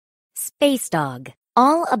Spacedog,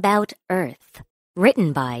 All About Earth.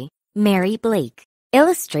 Written by Mary Blake.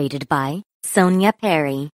 Illustrated by Sonia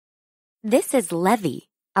Perry. This is Levy,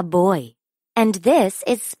 a boy. And this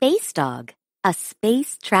is Spacedog, a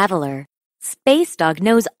space traveler. Spacedog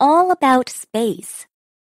knows all about space.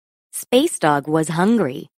 Spacedog was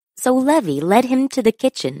hungry, so Levy led him to the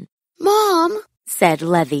kitchen. "Mom," said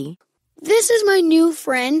Levy. "this is my new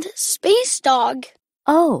friend, Spacedog."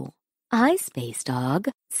 "Oh, hi,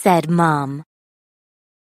 Spacedog," said Mom.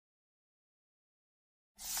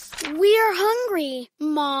 "We're hungry,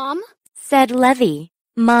 Mom," said Levy.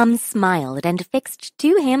 Mom smiled and fixed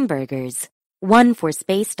 2 hamburgers, one for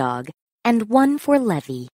Spacedog and one for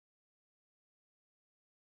Levy.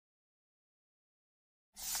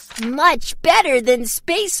 "Much better than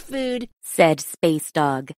space food," said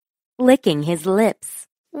Spacedog, licking his lips.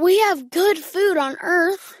 "We have good food on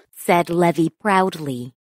Earth," said Levy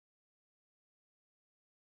proudly.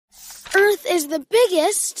 "Earth is the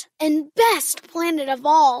biggest and best planet of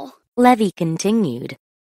all," Levy continued.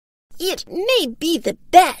 "It may be the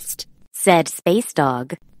best," said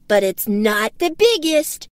Spacedog, "but it's not the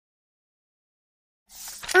biggest."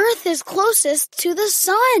 "Earth is closest to the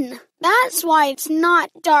sun. That's why it's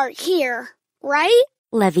not dark here, right?"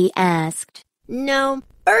 Levy asked. "No,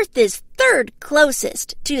 Earth is third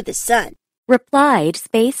closest to the sun," replied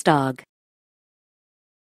Spacedog.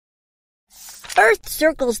 "Earth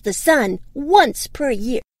circles the sun once per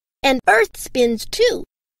year, and Earth spins too,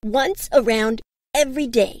 once around every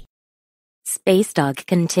day." Spacedog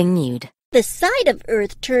continued. "The side of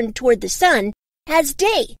Earth turned toward the sun has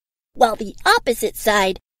day, while the opposite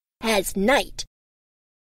side has night."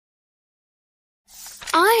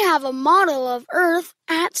 "I have a model of Earth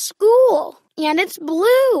at school, and it's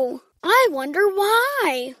blue. I wonder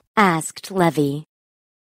why?" asked Levy.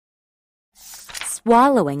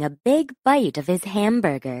 Swallowing a big bite of his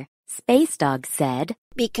hamburger, Spacedog said,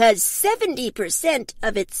 "Because 70%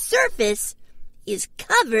 of its surface is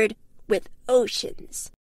covered with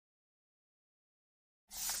oceans."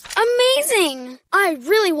 "Amazing! I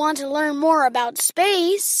really want to learn more about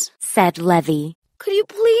space," said Levy. "Could you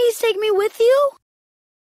please take me with you?"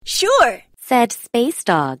 "Sure," said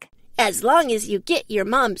Spacedog, "as long as you get your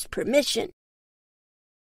mom's permission."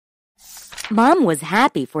 Mom was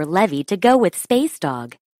happy for Levy to go with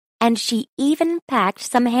Spacedog, and she even packed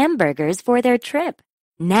some hamburgers for their trip.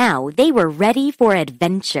 Now they were ready for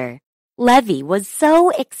adventure. Levy was so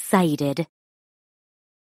excited.